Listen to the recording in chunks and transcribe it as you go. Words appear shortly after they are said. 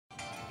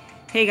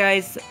Hey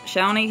guys,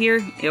 Shallonate here.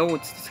 Ew,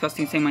 it's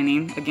disgusting saying my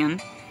name again.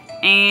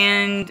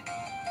 And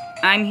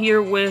I'm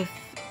here with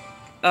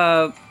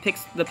the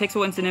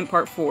Pixel Incident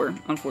Part 4,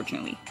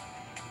 unfortunately.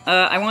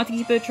 I want to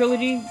keep the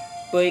trilogy,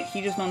 but he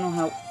just don't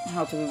know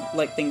how to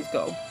let things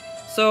go.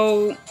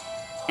 So,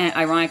 and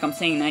ironic I'm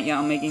saying that, yeah,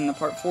 I'm making the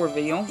Part 4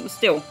 video, but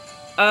still.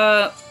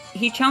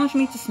 He challenged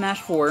me to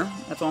Smash 4,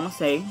 that's all I'm gonna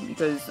say,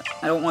 because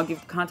I don't want to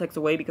give the context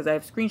away because I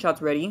have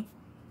screenshots ready.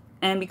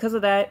 And because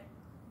of that,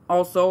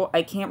 also,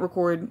 I can't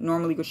record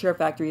normally with Share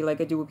Factory like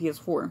I do with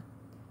PS4.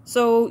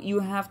 So, you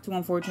have to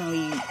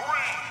unfortunately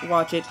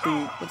watch it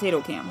through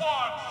Potato Cam.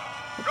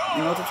 I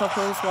know it's a tough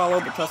pill to swallow,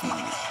 but trust me on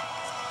it.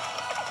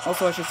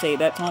 Also, I should say,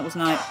 that taunt was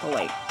not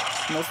polite.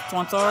 Most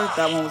taunts are,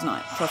 that one was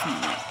not. Trust me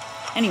on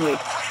that. Anyway,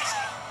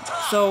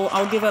 so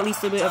I'll give at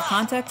least a bit of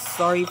context.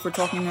 Sorry for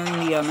talking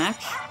during the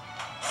match.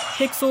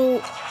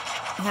 Pixel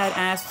had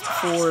asked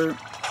for...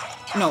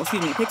 No,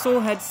 excuse me,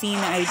 Pixel had seen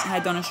that I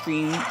had done a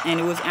stream, and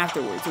it was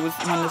afterwards. It was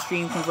when the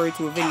stream converted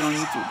to a video on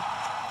YouTube.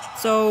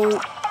 So,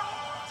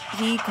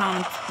 he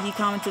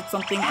commented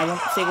something. I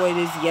won't say what it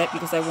is yet,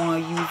 because I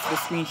want to use the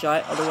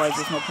screenshot, otherwise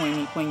there's no point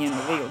in me putting it in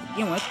the video to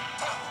begin with.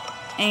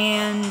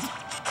 And,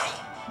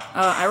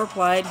 I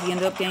replied. He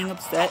ended up getting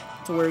upset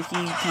to where he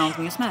challenged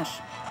me to Smash.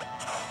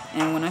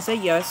 And when I said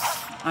yes,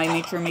 I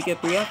made sure to make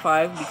it 3 out of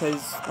 5,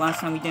 because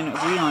last time we didn't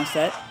agree on a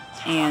set,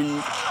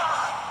 and...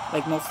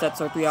 like, most sets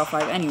are 3 out of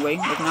 5 anyway,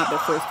 if not the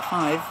first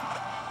 5.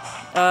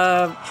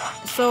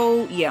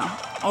 So, yeah.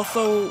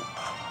 Also,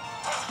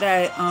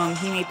 that,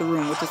 he made the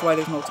room, which is why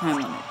there's no time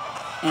limit.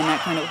 And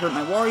that kind of hurt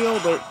my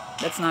Wario, but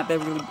that's not that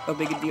really a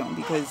big a deal,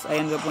 because I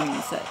ended up winning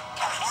the set.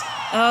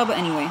 But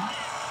anyway.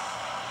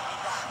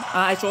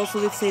 I should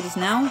also say this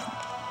now.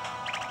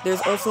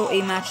 There's also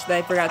a match that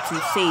I forgot to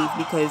save,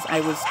 because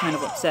I was kind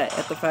of upset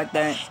at the fact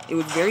that it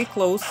was very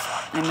close.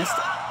 I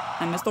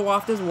missed a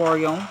waft as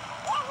Wario.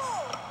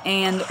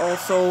 And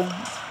also,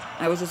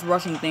 I was just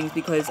rushing things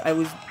because I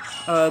was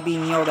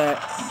being yelled at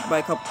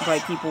by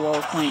people while I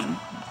was playing.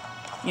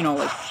 You know,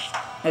 like,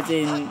 as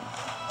in,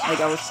 like,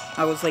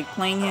 I was like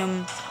playing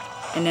him,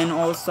 and then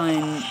all of a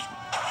sudden,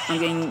 I'm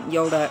getting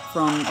yelled at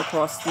from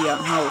across the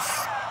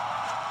house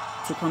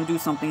to come do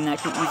something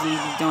that could easily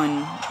be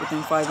done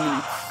within 5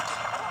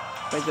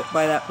 minutes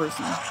by that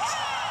person.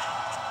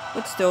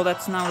 But still,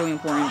 that's not really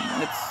important.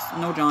 That's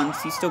no John.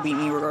 He still beat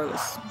me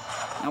regardless.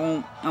 I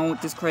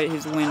won't discredit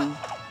his win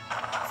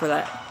for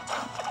that.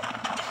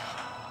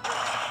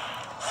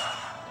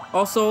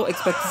 Also,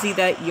 expect to see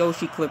that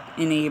Yoshi clip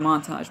in a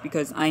montage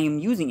because I am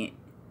using it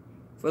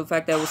for the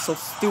fact that it was so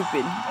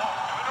stupid.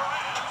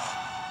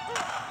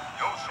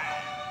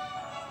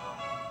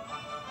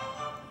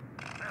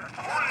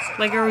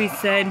 Like I already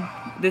said,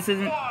 this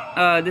isn't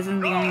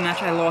the only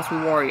match I lost with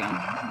Wario.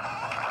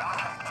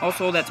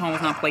 Also, that taunt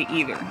was not polite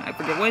either. I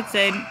forget what it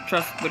said,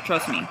 but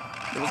trust me,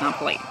 it was not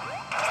polite.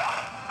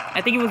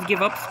 I think it was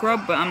give up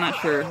scrub, but I'm not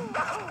sure.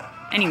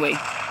 Anyway,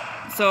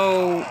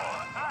 so,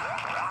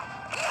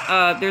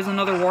 there's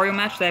another Wario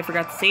match that I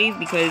forgot to save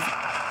because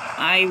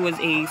I was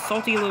a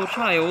salty little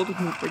child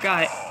who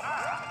forgot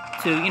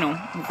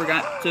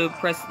to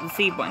press the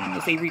save button,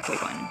 the save replay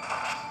button.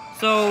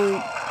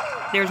 So,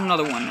 there's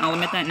another one. I'll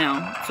admit that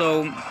now.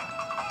 So,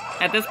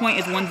 at this point,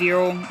 it's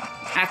 1-0.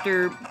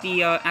 After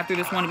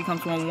this one, it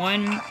becomes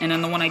 1-1, and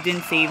then the one I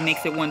didn't save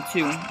makes it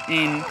 1-2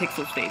 in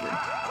Pixel's favor.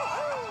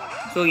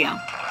 So, yeah.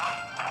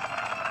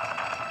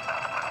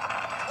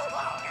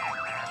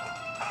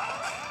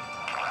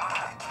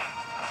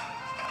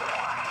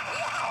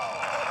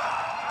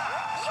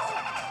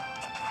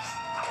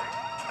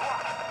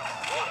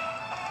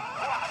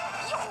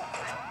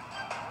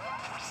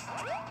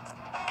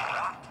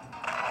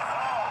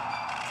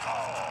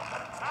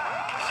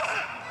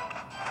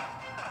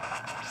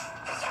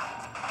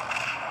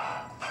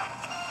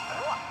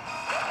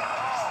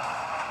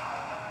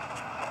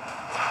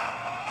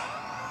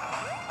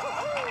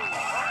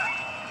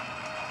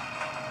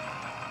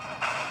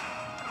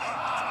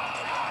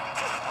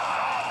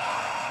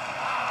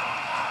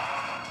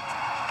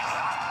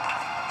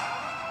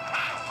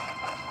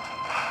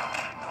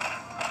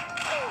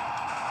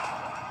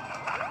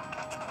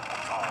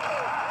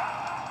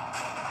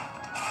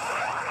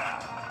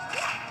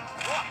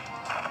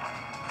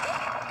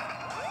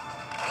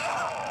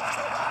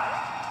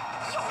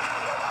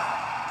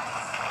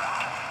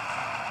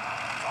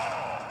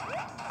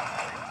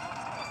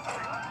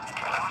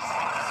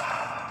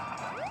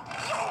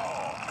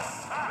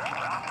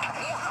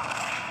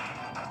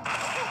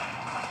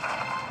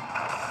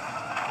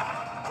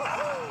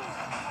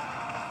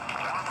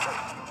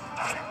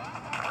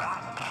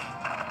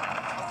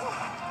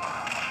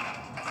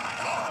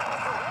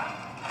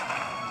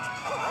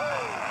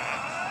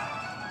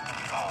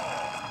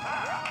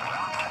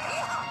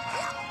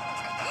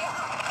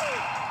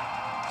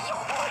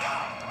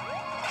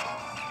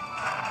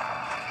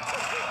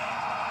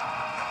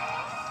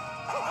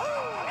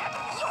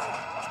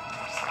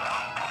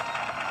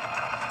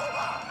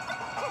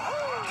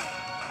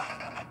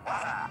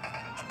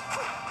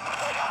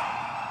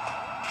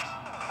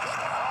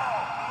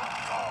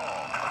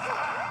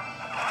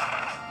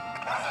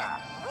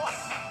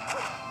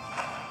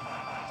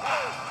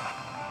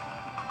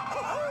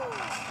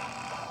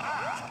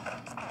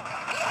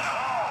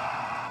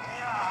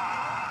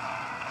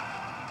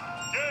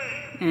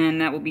 And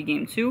that will be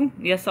game 2.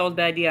 Yes, that was a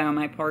bad idea on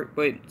my part,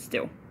 but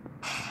still.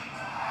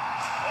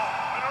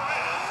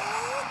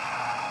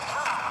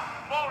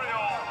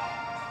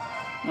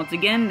 Once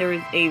again, there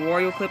is a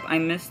Wario clip I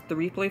missed the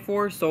replay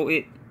for, so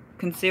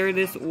consider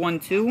this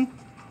 1-2,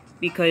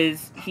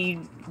 because he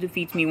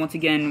defeats me once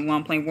again while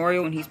I'm playing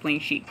Wario and he's playing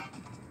Sheik.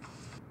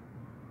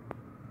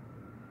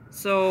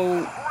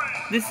 So,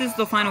 this is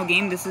the final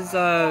game. This is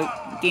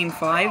game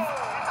 5.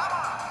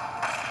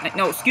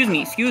 No, excuse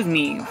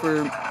me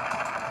for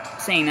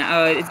saying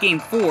that. It's game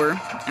 4,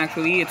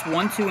 actually. It's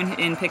 1-2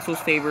 in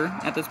Pixel's favor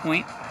at this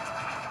point.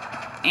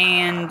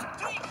 And,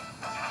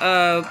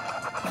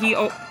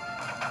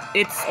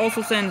 it's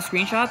also said in the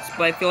screenshots,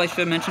 but I feel I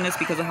should mention this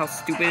because of how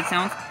stupid it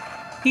sounds.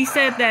 He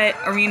said that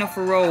Arena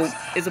for Row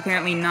is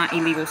apparently not a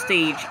legal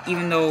stage,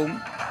 even though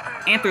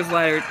Anther's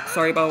Ladder,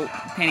 sorry about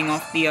panning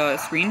off the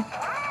screen,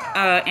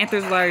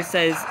 Anther's Ladder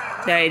says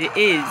that it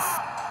is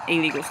a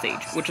legal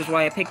stage, which is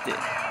why I picked it.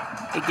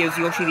 It gives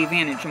Yoshi the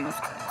advantage in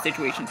most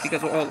situations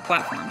because of all the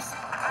platforms.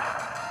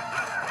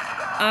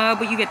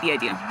 But you get the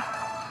idea.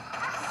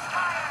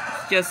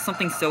 It's just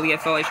something silly I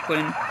felt I should put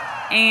in.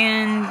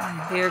 And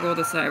there go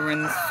the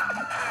sirens.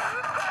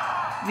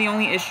 The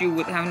only issue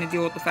with having to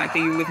deal with the fact that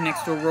you live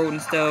next to a road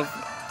instead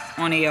of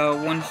on a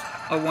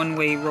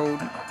one-way road.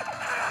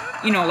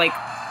 You know, like,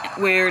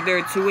 where there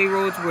are two-way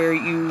roads where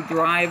you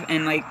drive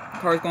and, like,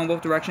 cars go in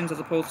both directions, as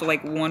opposed to,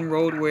 like, one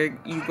road where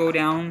you go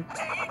down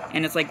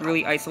and it's, like,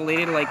 really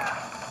isolated, like,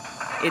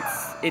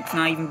 it's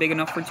not even big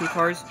enough for 2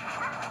 cars.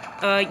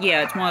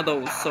 Yeah, it's one of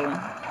those, so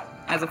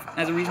as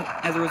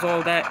a result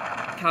of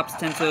that, cops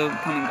tend to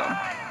come and go.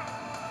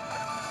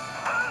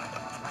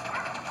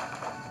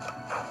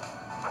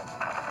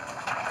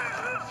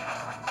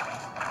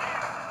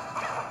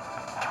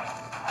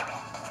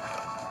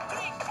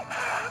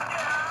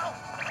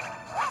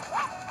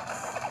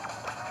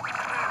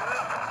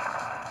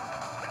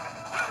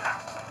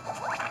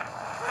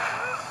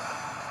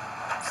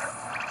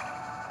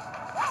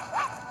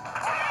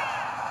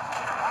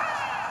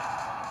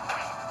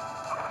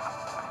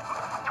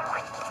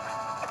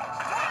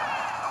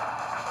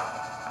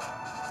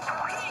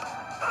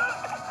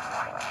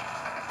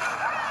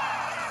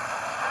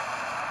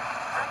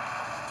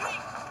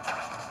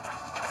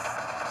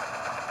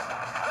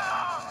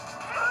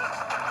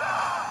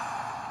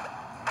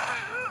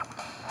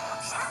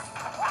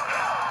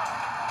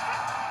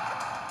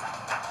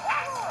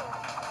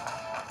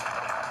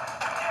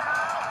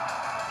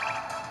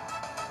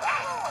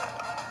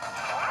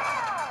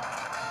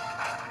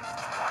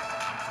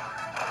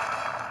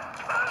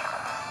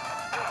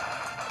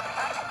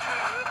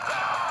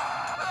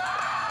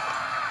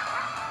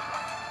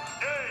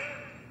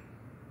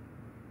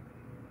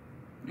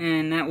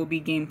 And that will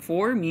be game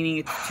 4, meaning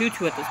it's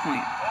 2-2 at this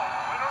point.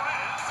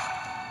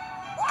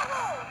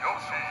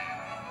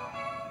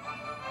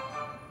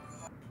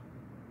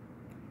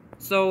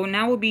 So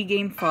now will be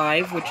game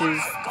 5, which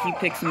is he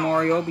picks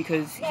Mario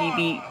because he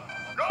beat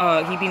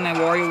my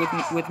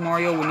Wario with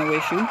Mario with no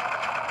issue.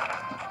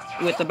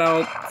 With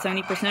about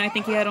 70% I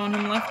think he had on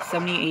him left,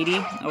 70, 80.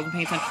 I wasn't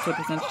paying attention to the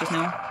percentage just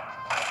now.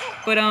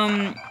 But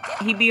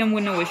he beat him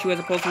with no issue as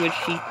opposed to with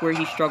Sheik where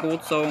he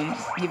struggled, so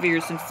he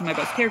figures since it's my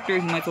best character,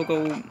 he might as well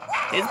go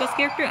his best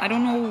character? I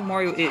don't know who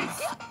Mario is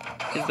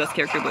his best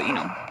character, but you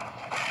know.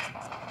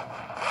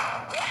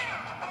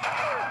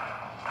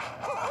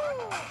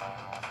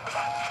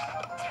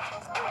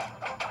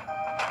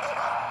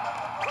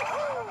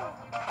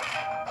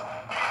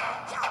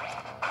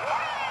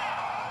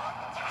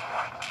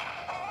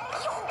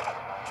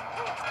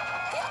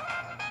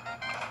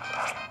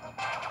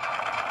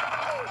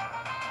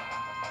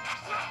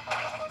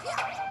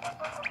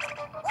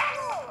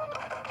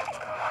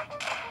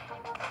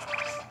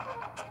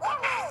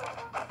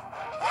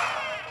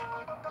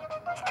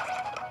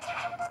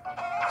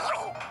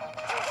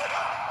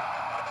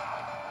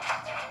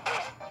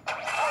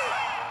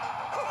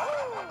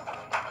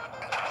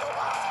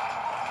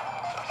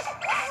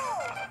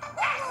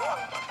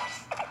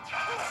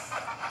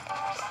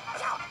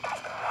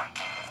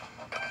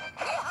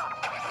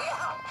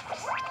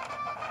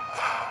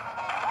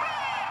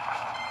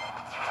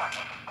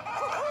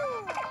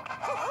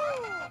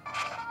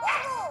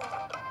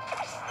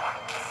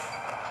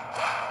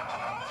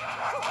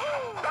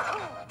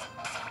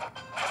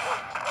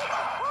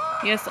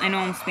 Yes, I know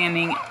I'm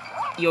spamming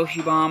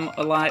Yoshi Bomb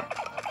a lot,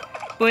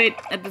 but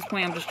at this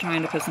point I'm just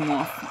trying to piss him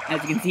off,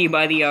 as you can see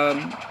by the,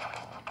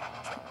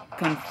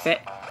 confetti.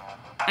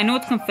 I know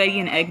it's confetti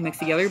and egg mixed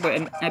together,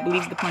 but I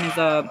believe the pun is,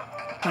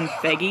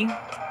 confetti,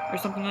 or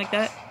something like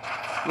that,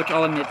 which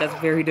I'll admit, that's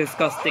very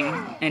disgusting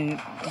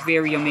and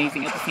very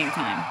amazing at the same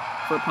time,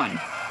 for a pun,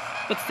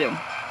 but still.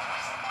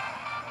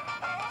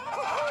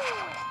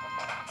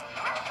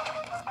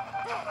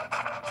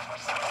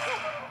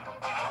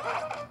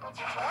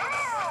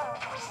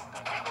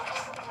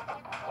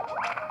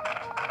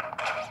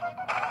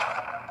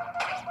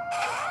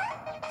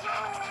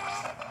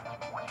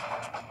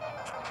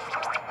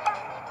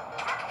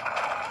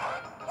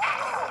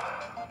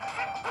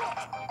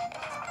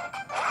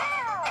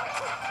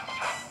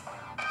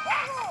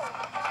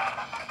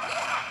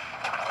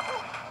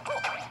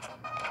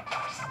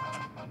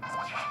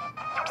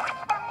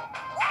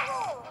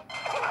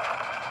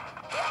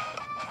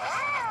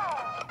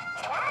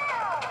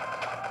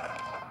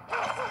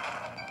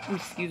 Ooh,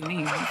 excuse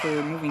me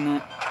for moving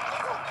that.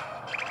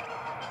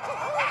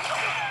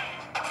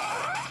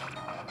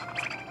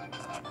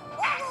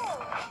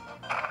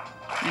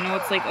 I know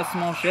it's like a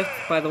small shift,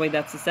 by the way,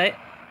 that's the set,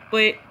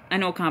 but I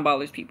know it kind of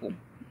bothers people.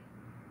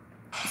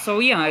 So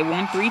yeah, I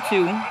won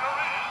 3-2,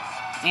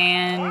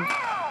 and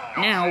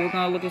now we're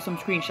gonna look at some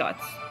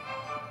screenshots.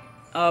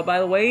 By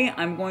the way,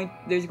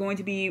 there's going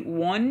to be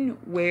one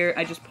where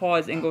I just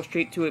pause and go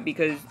straight to it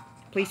because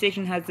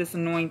PlayStation has this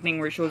annoying thing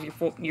where it shows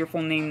your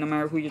full name no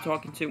matter who you're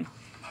talking to.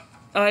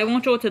 It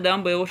won't show it to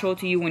them, but it will show it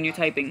to you when you're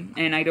typing,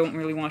 and I don't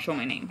really want to show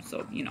my name,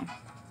 so, you know.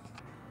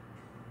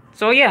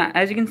 So yeah,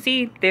 as you can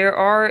see, there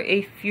are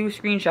a few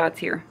screenshots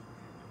here.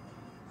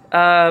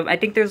 I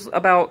think there's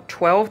about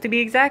 12 to be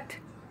exact.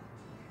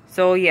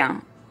 So yeah,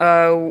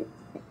 I'll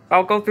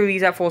go through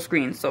these at full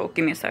screen, so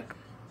give me a sec.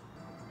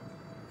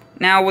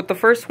 Now with the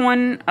first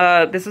one,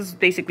 this is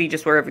basically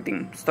just where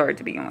everything started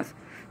to begin with.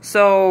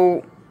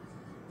 So,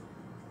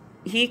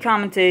 he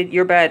commented,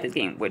 "You're bad at this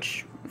game,"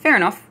 which, fair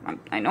enough,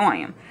 I know I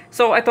am.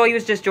 So I thought he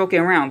was just joking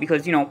around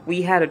because, you know,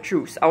 we had a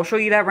truce. I'll show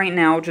you that right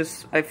now,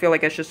 I feel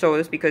like I should show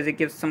this because it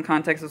gives some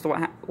context as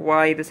to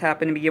why this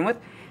happened to begin with.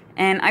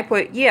 And I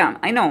put, "Yeah,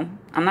 I know,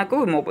 I'm not good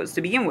with MOBAs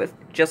to begin with,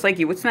 just like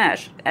you with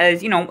Smash,"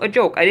 as, you know, a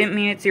joke. I didn't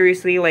mean it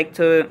seriously, like,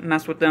 to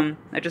mess with them.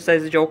 I just said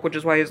it's a joke, which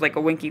is why there's, like,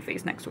 a winky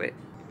face next to it.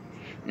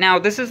 Now,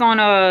 this is on,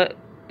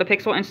 the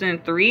Pixel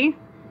Incident 3,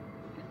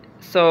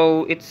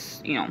 so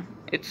it's, you know,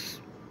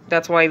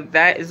 that's why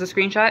that is a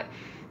screenshot.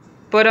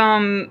 But,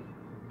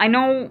 I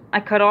know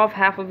I cut off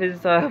half of his,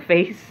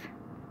 face,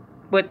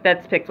 but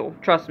that's Pixel,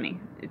 trust me.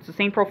 It's the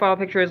same profile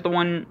picture as the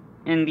one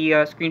in the,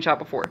 screenshot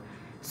before.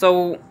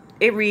 So,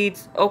 it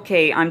reads,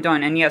 "Okay, I'm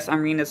done," and yes,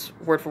 I'm reading this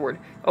word for word.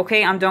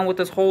 "Okay, I'm done with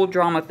this whole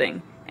drama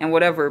thing, and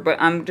whatever,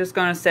 but I'm just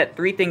gonna set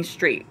 3 things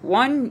straight.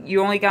 1,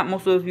 you only got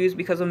most of those views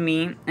because of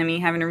me, and me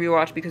having to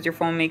rewatch because your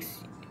phone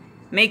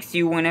makes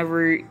you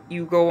whenever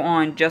you go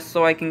on, just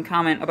so I can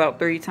comment about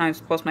 30 times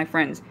plus my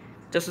friends,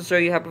 just to show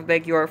you how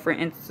pathetic you are for an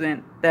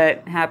incident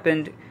that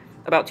happened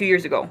about 2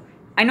 years ago."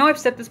 I know I've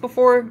said this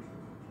before,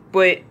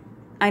 but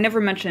I never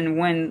mentioned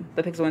when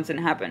the Pixel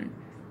incident happened.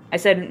 I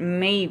said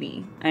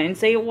maybe. I didn't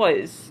say it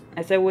was.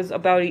 I said it was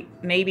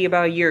maybe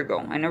about a year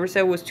ago. I never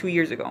said it was 2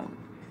 years ago.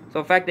 So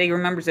the fact that he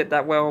remembers it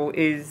that well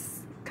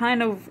is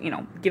kind of, you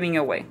know, giving it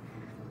away.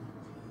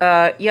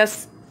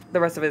 Yes, the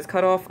rest of it is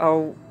cut off.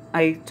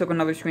 I took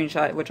another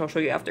screenshot, which I'll show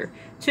you after.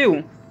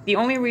 2, the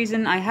only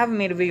reason I haven't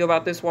made a video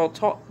about this while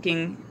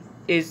talking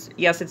is,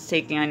 yes, it's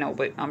taking, I know,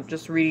 but I'm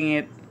just reading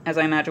it as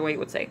I imagine what you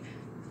would say,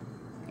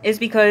 is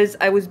because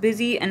I was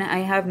busy and I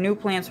have new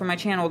plans for my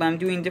channel that I'm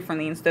doing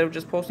differently instead of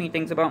just posting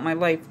things about my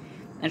life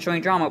and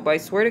showing drama. But I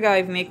swear to God,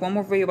 if you make one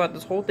more video about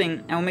this whole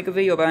thing, I will make a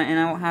video about it, and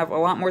I will have a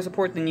lot more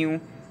support than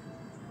you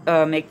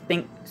a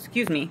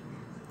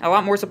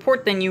lot more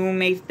support than you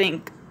may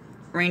think,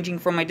 ranging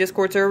from my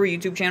Discord server,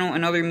 YouTube channel,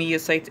 and other media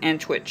sites,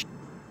 and Twitch.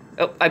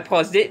 Oh, I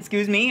paused it,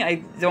 excuse me, I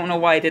don't know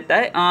why I did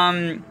that.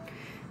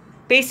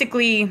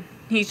 Basically,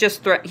 he's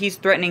just he's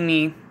threatening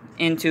me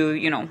into,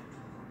 you know,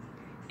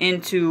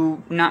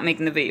 into not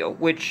making the video,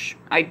 which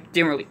I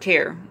didn't really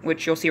care,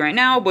 which you'll see right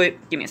now, but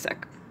give me a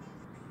sec.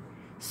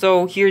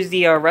 So here's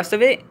the rest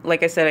of it.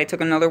 Like I said, I took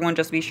another one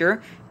just to be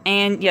sure,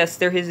 and yes,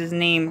 there is his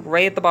name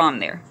right at the bottom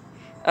there.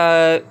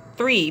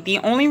 3, the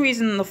only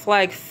reason the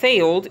flag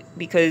failed,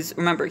 because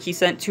remember, he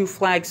sent 2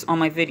 flags on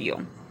my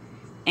video.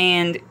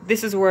 And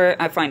this is where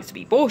I find it to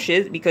be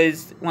bullshit,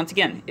 because once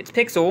again, it's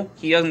Pixel.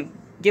 He doesn't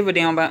give a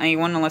damn about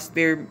anyone unless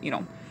they're, you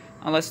know,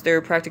 unless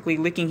they're practically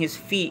licking his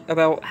feet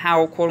about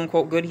how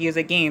quote-unquote good he is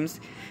at games.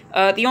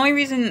 The only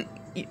reason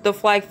the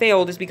flag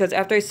failed is because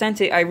after I sent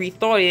it, I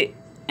rethought it,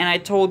 and I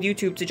told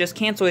YouTube to just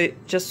cancel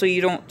it, just so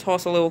you don't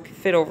toss a little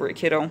fit over it,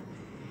 kiddo.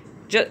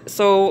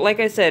 So, like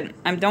I said,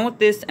 I'm done with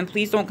this, and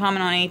please don't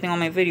comment on anything on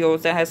my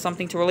videos that has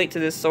something to relate to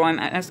this, so I'm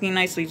asking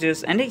nicely to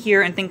just end it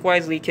here and think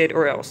wisely, kid,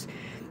 or else.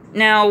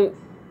 Now,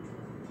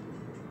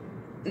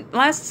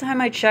 last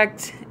time I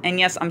checked, and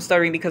yes, I'm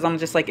stuttering because I'm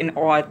just, like, in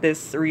awe at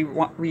this,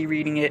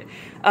 rereading it.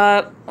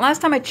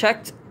 Last time I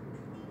checked,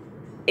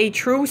 a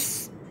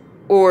truce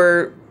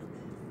or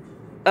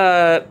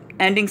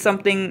ending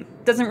something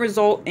doesn't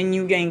result in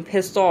you getting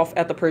pissed off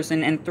at the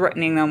person and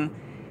threatening them,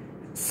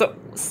 so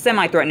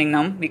semi-threatening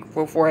them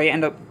before I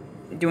end up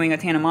doing a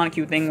Tana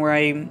Montague thing where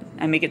I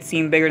make it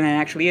seem bigger than it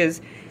actually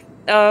is,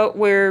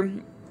 where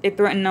it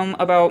threatened them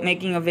about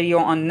making a video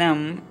on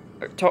them,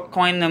 or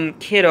calling them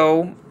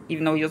kiddo,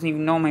 even though he doesn't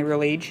even know my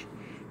real age,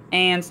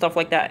 and stuff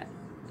like that.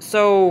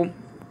 So,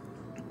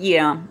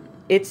 yeah,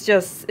 it's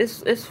just,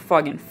 it's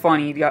fucking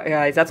funny,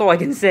 guys, that's all I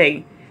can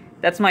say.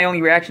 That's my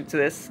only reaction to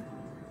this.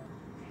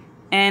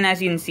 And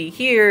as you can see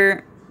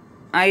here,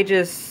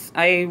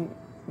 I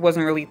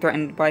wasn't really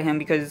threatened by him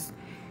because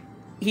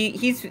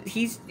he's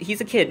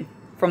a kid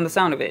from the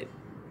sound of it.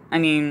 I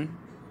mean,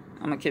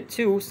 I'm a kid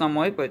too,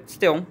 somewhat, but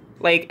still.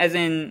 Like, as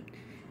in,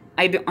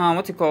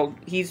 what's it called?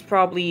 He's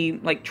probably,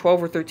 like,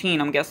 12 or 13,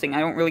 I'm guessing. I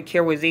don't really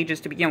care what his age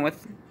is to begin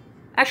with.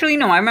 Actually,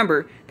 no, I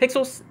remember.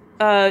 Pixel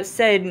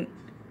said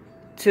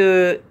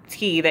to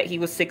T that he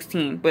was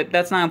 16, but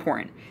that's not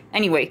important.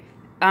 Anyway,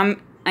 I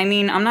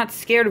mean, I'm not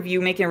scared of you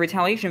making a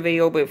retaliation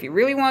video, but if you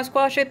really want to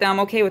squash it, then I'm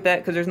okay with that,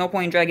 because there's no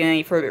point in dragging it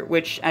any further,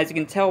 which, as you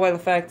can tell by the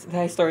fact that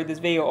I started this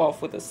video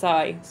off with a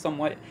sigh,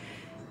 somewhat,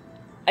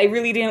 I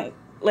really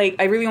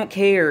don't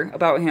care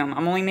about him.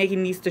 I'm only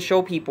making these to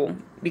show people,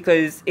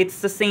 because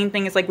it's the same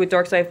thing as like with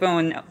Dark Side Phil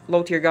and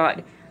Low Tier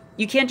God.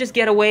 You can't just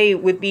get away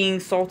with being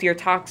salty or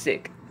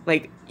toxic.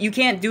 Like, you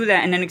can't do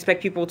that and then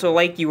expect people to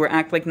like you or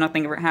act like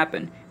nothing ever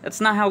happened. That's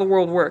not how the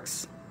world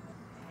works.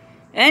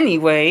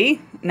 Anyway,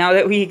 now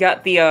that we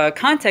got the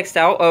context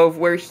out of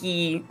where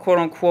he,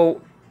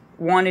 quote-unquote,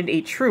 wanted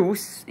a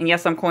truce, and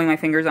yes, I'm calling my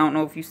fingers, I don't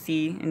know if you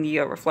see in the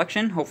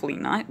reflection, hopefully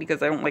not,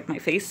 because I don't like my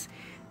face,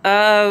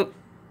 I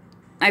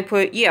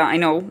put, yeah, I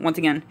know, once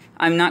again,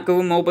 I'm not good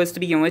with MOBAs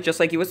to begin with, just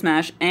like you with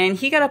Smash, and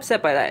he got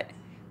upset by that.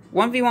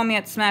 1v1 me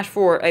at Smash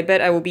 4, I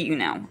bet I will beat you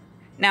now.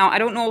 Now, I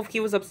don't know if he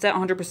was upset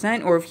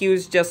 100%, or if he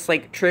was just,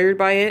 like, triggered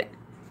by it.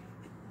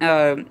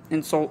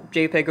 Insult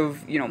JPEG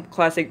of, you know,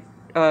 classic,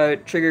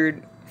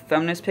 triggered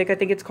feminist pic, I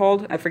think it's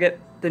called. I forget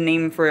the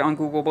name for it on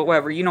Google, but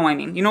whatever, you know what I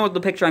mean. You know what the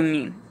picture I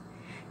mean.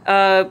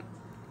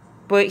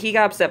 But he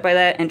got upset by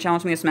that and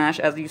challenged me to Smash,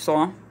 as you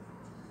saw.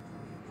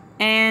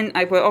 And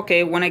I put,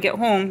 okay, when I get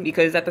home,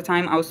 because at the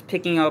time I was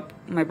picking up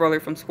my brother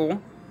from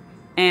school,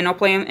 and I'll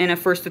play him in a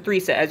 1st to 3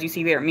 set, as you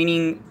see there,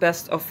 meaning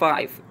best of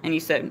 5. And he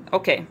said,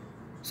 okay.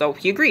 So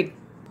he agreed.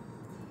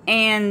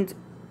 And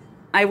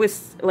I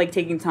was, like,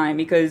 taking time,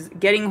 because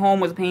getting home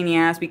was a pain in the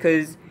ass,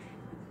 because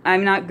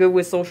I'm not good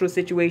with social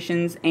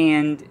situations,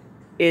 and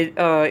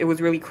it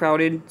was really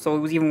crowded, so it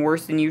was even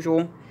worse than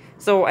usual.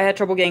 So I had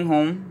trouble getting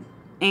home,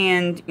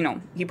 and, you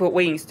know, he put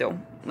waiting still.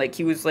 Like,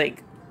 he was,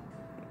 like,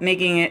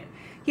 making it,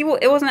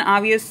 it wasn't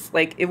obvious,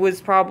 like, it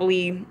was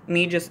probably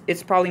me just,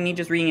 it's probably me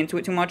just reading into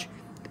it too much,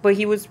 but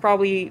he was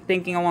probably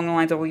thinking along the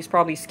lines of, well, he's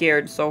probably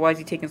scared, so why is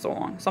he taking so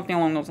long? Something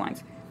along those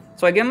lines.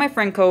 So I give him my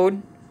friend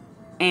code,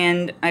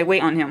 and I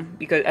wait on him,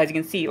 because, as you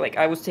can see, like,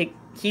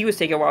 he was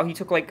taking a while. He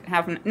took like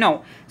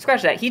no,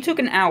 scratch that. He took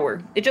an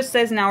hour. It just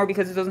says an hour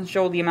because it doesn't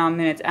show the amount of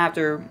minutes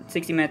after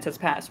 60 minutes has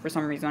passed for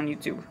some reason on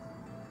YouTube.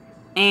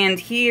 And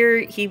here,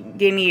 he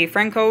gave me a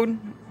friend code,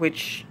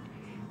 which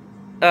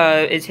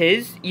is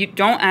his. You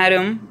don't add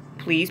him,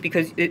 please,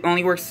 because it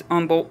only works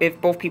on if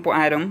both people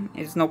add him.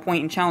 There's no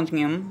point in challenging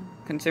him,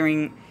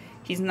 considering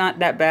he's not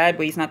that bad,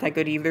 but he's not that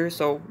good either.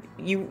 So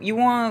if you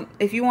want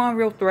a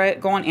real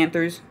threat, go on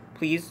Anthers,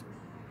 please.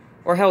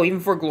 Or hell,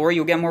 even for Glory,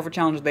 you'll get more of a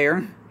challenge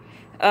there.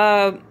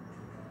 But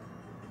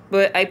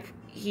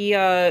he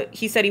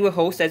said he would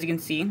host, as you can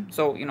see,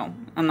 so, you know,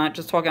 I'm not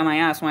just talking on my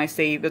ass when I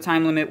say the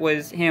time limit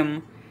was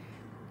him,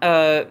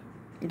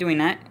 doing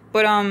that,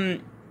 but, I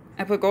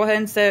put, go ahead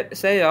and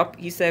set it up.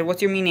 He said,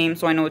 what's your me name,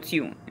 so I know it's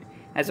you,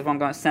 as if I'm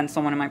gonna send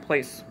someone in my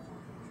place,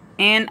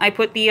 and I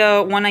put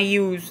the, one I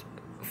use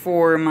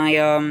for my,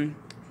 I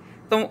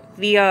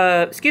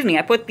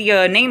put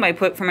the, name I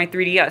put for my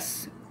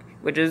 3DS,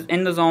 which is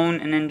In the Zone,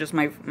 and then just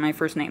my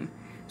first name.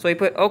 So he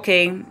put,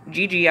 okay,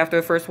 GG after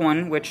the first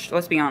one, which,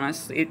 let's be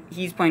honest,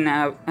 he's playing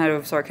that out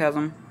of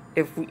sarcasm,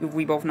 if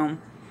we both know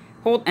him.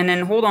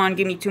 Hold on,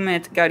 give me 2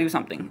 minutes, gotta do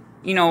something.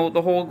 You know,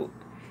 the whole,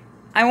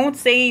 I won't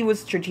say he was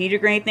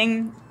strategic or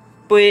anything,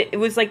 but it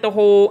was like the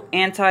whole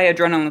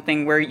anti-adrenaline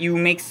thing, where you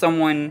make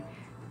someone,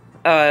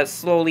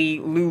 slowly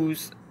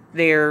lose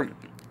their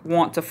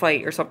want to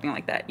fight, or something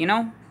like that, you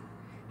know?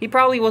 He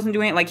probably wasn't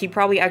doing it, like, he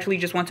probably actually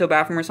just went to a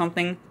bathroom or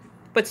something,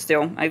 but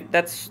still,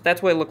 that's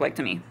what it looked like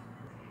to me.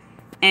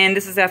 And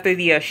this is after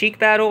the Sheik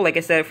battle. Like I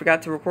said, I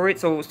forgot to record it,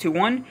 so it was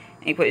 2-1. And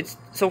he put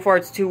so far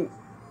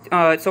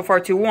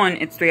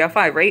 2-1. It's 3 out of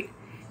 5, right?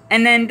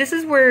 And then this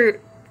is where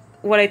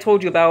what I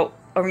told you about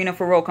Arena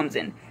for Row comes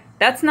in.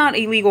 That's not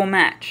a legal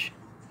match.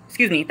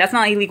 Excuse me. That's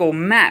not a legal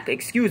map.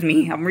 Excuse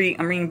me. I'm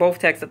reading both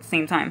texts at the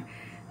same time.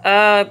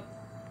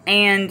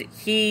 And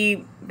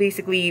he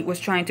basically was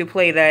trying to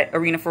play that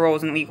Arena for Row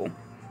isn't legal.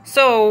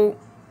 So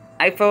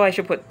I felt I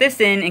should put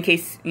this in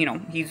case, you know,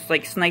 he's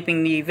like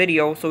sniping the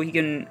video so he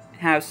can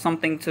have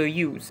something to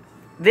use.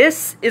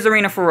 This is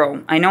Arena for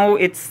Row. I know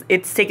it's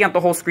taking up the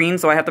whole screen,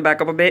 so I have to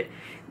back up a bit.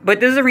 But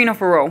this is Arena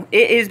for Row.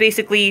 It is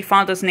basically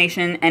Final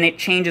Destination, and it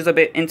changes a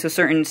bit into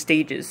certain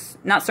stages.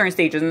 Not certain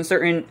stages, in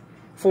certain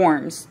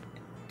forms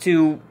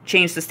to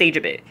change the stage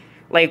a bit.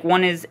 Like,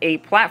 one is a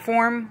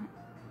platform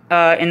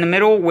in the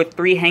middle with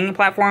 3 hanging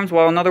platforms,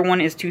 while another one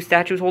is 2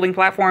 statues holding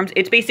platforms.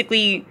 It's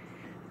basically,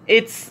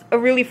 it's a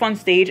really fun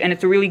stage, and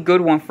it's a really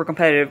good one for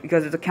competitive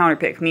because it's a counter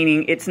pick,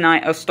 meaning it's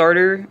not a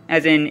starter,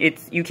 as in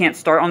you can't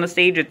start on the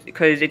stage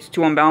because it's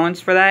too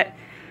unbalanced for that,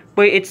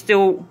 but it's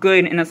still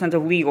good in a sense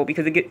of legal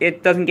because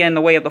it doesn't get in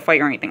the way of the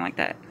fight or anything like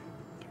that.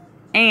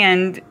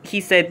 And he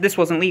said this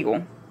wasn't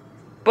legal,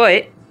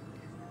 but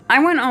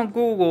I went on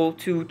Google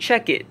to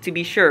check it to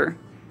be sure.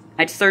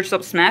 I searched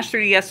up Smash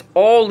 3DS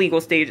all legal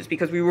stages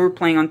because we were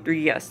playing on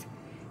 3DS,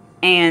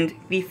 and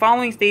the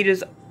following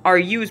stages are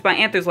used by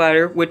Anthers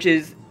Ladder, which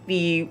is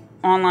the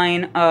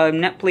online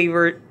net play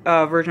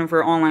version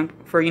for online,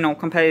 for, you know,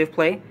 competitive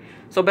play.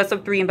 So best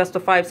of 3 and best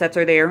of 5 sets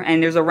are there,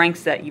 and there's a rank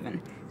set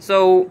even.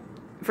 So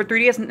for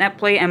 3DS net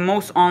play and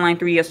most online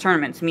 3DS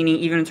tournaments, meaning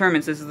even in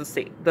tournaments, this is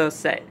the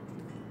set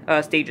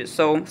stages.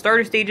 So,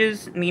 starter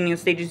stages, meaning the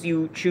stages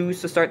you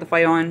choose to start the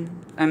fight on,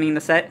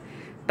 the set.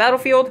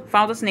 Battlefield,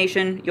 Final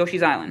Destination,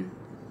 Yoshi's Island.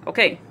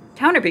 Okay,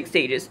 Counterpick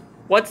stages.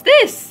 What's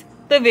this?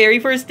 The very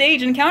first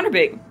stage in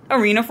Counterpick.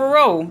 Arena for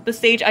Row, the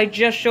stage I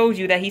just showed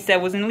you that he said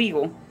was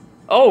illegal.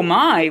 Oh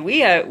my,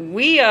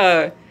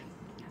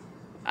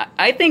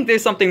 I think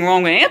there's something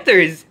wrong with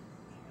Anthers.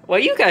 What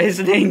do you guys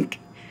think?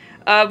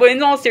 But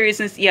in all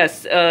seriousness,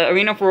 yes,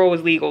 Arena for Row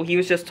was legal. He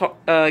was just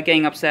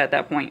getting upset at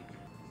that point.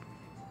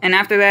 And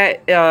after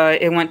that,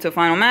 it went to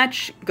final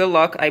match. Good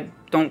luck. I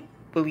don't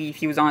believe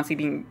he was honestly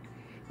being,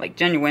 like,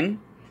 genuine.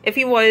 If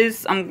he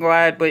was, I'm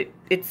glad, but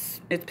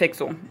it's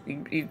Pixel.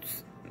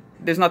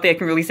 There's nothing I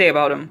can really say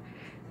about him.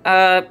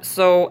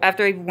 So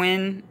after I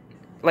win,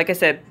 like I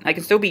said, I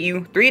can still beat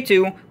you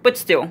 3-2, but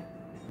still.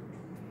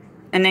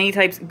 And then he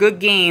types good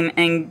game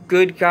and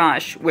good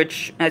gosh,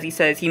 which, as he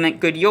says, he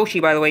meant good Yoshi,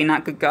 by the way,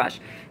 not good gosh.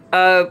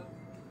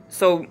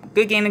 So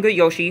good game and good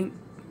Yoshi.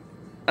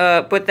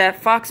 But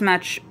that Fox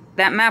match,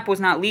 that map was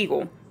not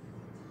legal.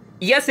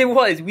 Yes, it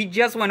was. We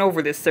just went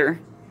over this, sir.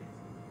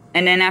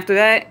 And then after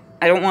that,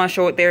 I don't want to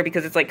show it there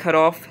because it's like cut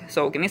off.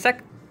 So give me a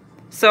sec.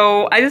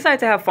 So I decided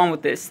to have fun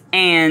with this,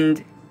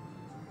 and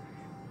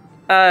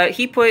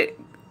he put,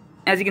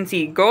 as you can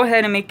see, go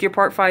ahead and make your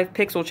Part 5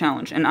 Pixel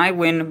challenge, and I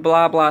win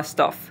blah blah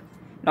stuff.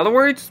 In other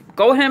words,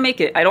 go ahead and make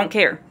it. I don't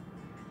care.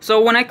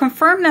 So when I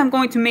confirmed that I'm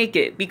going to make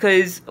it,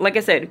 because, like I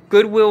said,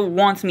 Goodwill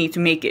wants me to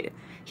make it,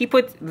 he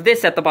put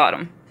this at the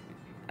bottom.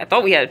 I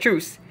thought we had a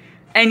truce.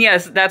 And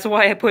yes, that's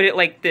why I put it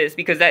like this,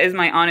 because that is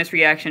my honest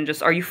reaction.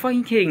 Just, are you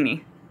fucking kidding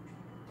me?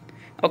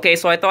 Okay,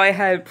 so I thought I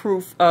had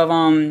proof of,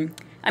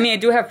 I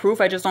do have proof,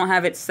 I just don't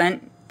have it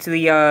sent to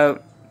the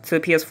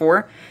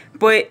PS4.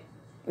 But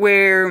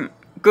where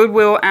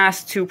Goodwill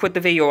asked to put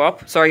the video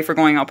up, sorry for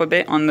going up a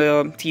bit on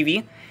the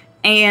TV,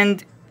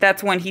 and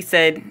that's when he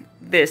said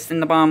this in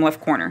the bottom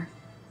left corner.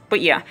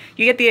 But yeah,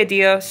 you get the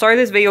idea. Sorry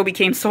this video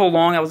became so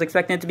long. I was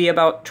expecting it to be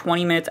about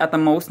 20 minutes at the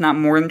most, not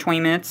more than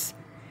 20 minutes.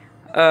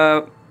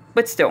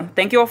 But still,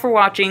 thank you all for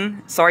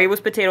watching. Sorry it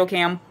was Potato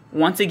Cam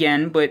once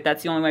again, but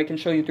that's the only way I can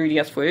show you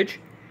 3DS footage.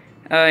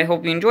 I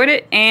hope you enjoyed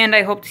it, and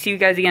I hope to see you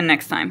guys again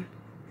next time.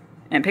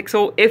 And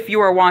Pixel, if you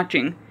are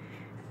watching,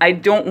 I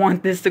don't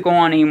want this to go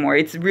on anymore.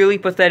 It's really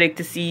pathetic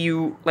to see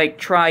you, like,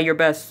 try your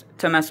best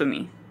to mess with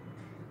me.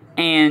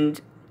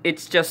 And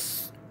it's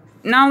just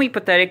not only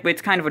pathetic, but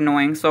it's kind of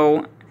annoying.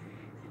 So,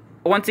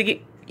 once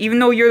again, even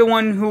though you're the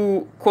one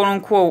who,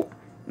 quote-unquote,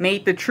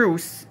 made the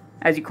truce,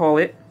 as you call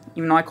it,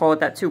 even though I call it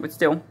that too, but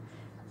still,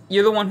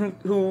 you're the one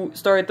who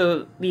started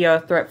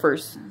the threat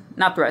first.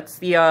 Not threats,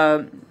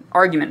 the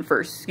argument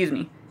first, excuse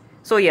me.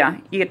 So yeah,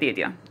 you get the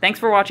idea. Thanks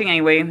for watching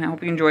anyway. I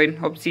hope you enjoyed.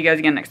 Hope to see you guys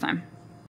again next time.